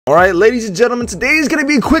Alright, ladies and gentlemen, today is going to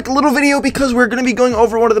be a quick little video because we're going to be going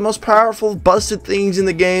over one of the most powerful busted things in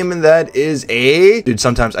the game, and that is a... Dude,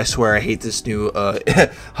 sometimes I swear I hate this new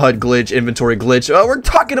HUD glitch, inventory glitch. We're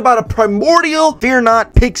talking about a Primordial Fear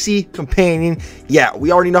Not Pixie Companion. Yeah,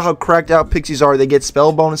 we already know how cracked out Pixies are. They get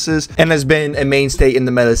spell bonuses and has been a mainstay in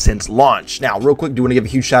the meta since launch. Now, real quick, do want to give a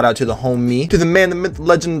huge shout out to the homie, to the man, the myth, the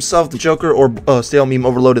legend himself, the Joker, or stale meme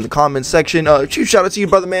overload in the comments section. Huge shout out to you,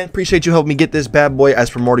 brother, man. Appreciate you helping me get this bad boy, as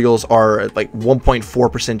Primordials are at like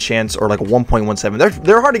 1.4% chance or like 1.17.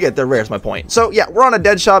 They're hard to get. They're rare is my point. So yeah, we're on a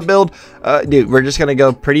dead shot build. Dude, we're just gonna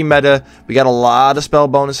go pretty meta. We got a lot of spell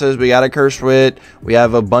bonuses. We got a curse wit. We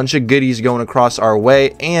have a bunch of goodies going across our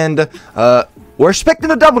way, and we're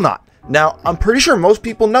expecting a double knot. Now, I'm pretty sure most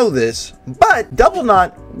people know this, but double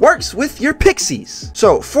knot works with your pixies.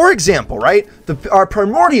 So, for example, right, our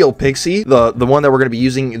Primordial Pixie, the one that we're going to be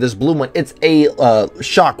using, this blue one, it's a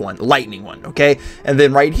shock one, lightning one, okay? And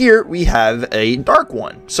then right here, we have a dark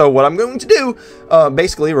one. So what I'm going to do,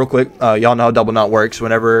 basically, real quick, y'all know how double knot works.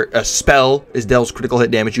 Whenever a spell is dealt critical hit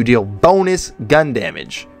damage, you deal bonus gun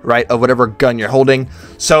damage, right, of whatever gun you're holding.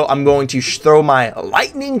 So I'm going to throw my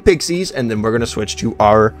lightning pixies, and then we're going to switch to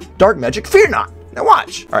our dark magic Fear Not. Now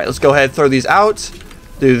watch. All right, let's go ahead, throw these out.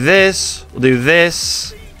 Do this, we'll do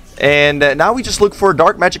this, and now we just look for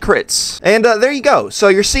dark magic crits. And there you go. So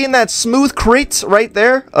you're seeing that smooth crit right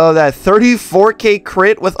there, that 34k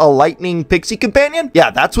crit with a lightning pixie companion.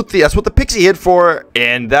 Yeah, that's what the pixie hit for,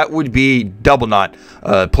 and that would be double knot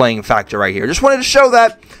playing factor right here. Just wanted to show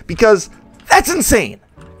that because that's insane.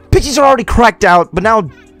 Pixies are already cracked out, but now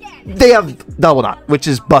they have double knot, which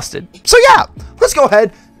is busted. So yeah, let's go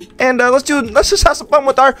ahead. And let's just have some fun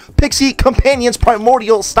with our Pixie Companions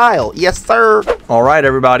Primordial style. Yes, sir. All right,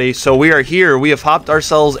 everybody. So we are here. We have hopped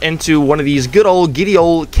ourselves into one of these good old giddy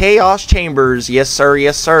old chaos chambers. Yes, sir.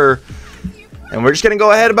 Yes, sir. And we're just going to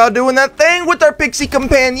go ahead about doing that thing with our Pixie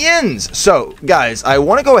Companions. So, guys, I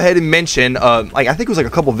want to go ahead and mention, like, I think it was like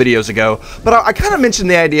a couple videos ago, but I kind of mentioned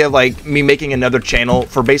the idea of, like, me making another channel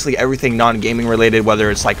for basically everything non-gaming related,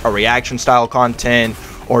 whether it's, like, a reaction style content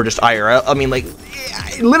or just IRL. I mean, like,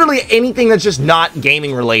 literally anything that's just not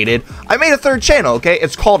gaming related. I made a third channel, okay?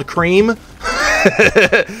 It's called Cream.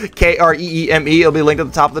 K-R-E-E-M-E. It'll be linked at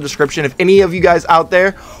the top of the description. If any of you guys out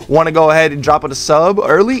there want to go ahead and drop it a sub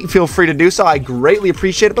early, feel free to do so. I greatly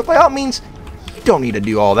appreciate it, but by all means, you don't need to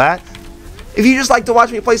do all that. If you just like to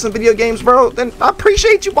watch me play some video games, bro, then I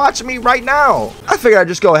appreciate you watching me right now. I figured I'd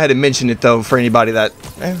just go ahead and mention it, though, for anybody that,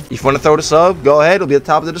 if you want to throw it a sub, go ahead. It'll be at the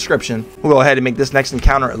top of the description. We'll go ahead and make this next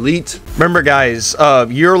encounter elite. Remember, guys,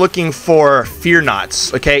 you're looking for Fear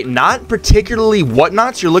Knots, okay? Not particularly what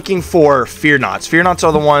knots. You're looking for Fear Knots. Fear Knots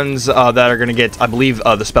are the ones that are going to get, I believe,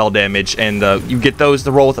 the spell damage, and you get those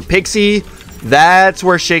to roll with a Pixie. That's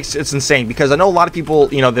where it's insane, because I know a lot of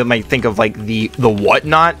people, you know, they might think of, like, the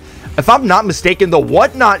whatnot. If I'm not mistaken, the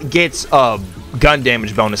whatnot gets gun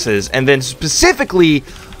damage bonuses, and then specifically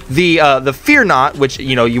the Fear Not, which,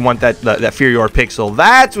 you know, you want that Fear Your Pixel.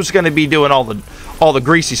 That's what's going to be doing all the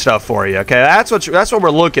greasy stuff for you. Okay, that's what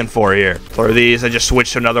we're looking for here. For these, I just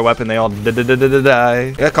switched to another weapon. They all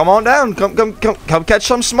die. Yeah, come on down. Come catch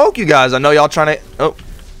some smoke, you guys. I know y'all trying to. Oh.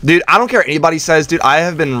 Dude, I don't care what anybody says, dude. I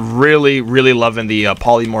have been really loving the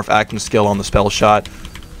polymorph action skill on the spell shot.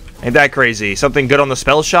 Ain't that crazy? Something good on the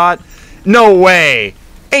spell shot? No way.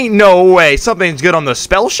 Ain't no way. Something's good on the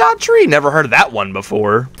spell shot tree? Never heard of that one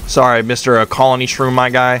before. Sorry, Mr. Colony Shroom,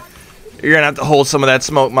 my guy. You're gonna have to hold some of that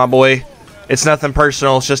smoke, my boy. It's nothing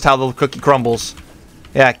personal. It's just how the cookie crumbles.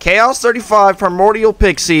 Yeah, Chaos 35 Primordial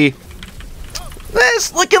Pixie.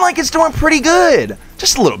 It's looking like it's doing pretty good.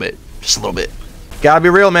 Just a little bit. Just a little bit. Gotta be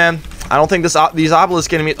real, man. I don't think these obelisks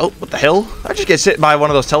getting me. Oh, what the hell? I just get hit by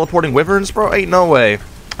one of those teleporting wyverns, bro. Ain't no way.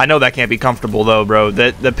 I know that can't be comfortable, though, bro.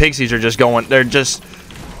 The pixies are just going. They're just.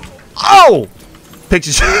 Oh,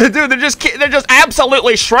 pixies, dude. They're just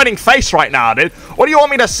absolutely shredding face right now, dude. What do you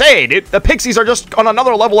want me to say, dude? The pixies are just on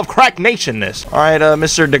another level of crack nationness. All right,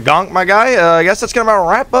 Mr. DeGonk, my guy. I guess that's gonna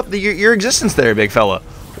wrap up your existence there, big fella.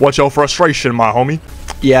 What's your frustration, my homie?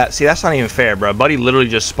 Yeah, see, that's not even fair, bro. Buddy literally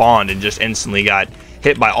just spawned and just instantly got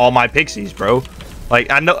hit by all my pixies, bro. Like,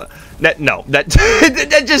 I know. No, that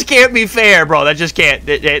just can't be fair, bro. That just can't.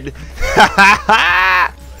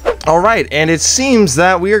 All right, and it seems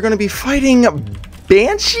that we are going to be fighting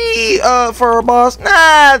Banshee for our boss.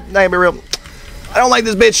 Nah, be real. I don't like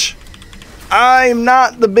this bitch. I'm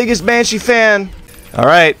not the biggest Banshee fan. All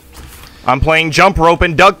right, I'm playing jump rope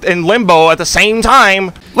and duck and limbo at the same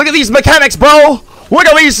time. Look at these mechanics, bro. Look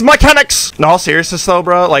at these mechanics. No, all seriousness though,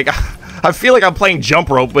 bro. Like, I feel like I'm playing jump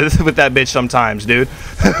rope with that bitch sometimes, dude.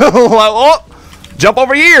 Oh, Jump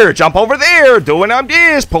over here, jump over there, doing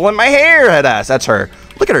this, pulling my hair, head ass. That's her.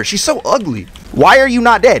 Look at her, she's so ugly. Why are you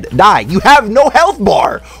not dead? Die. You have no health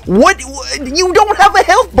bar. What? You don't have a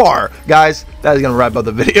health bar. Guys, that is going to wrap up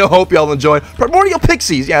the video. Hope y'all enjoyed. Primordial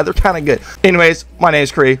Pixies. Yeah, they're kind of good. Anyways, my name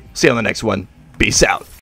is Kree. See you on the next one. Peace out.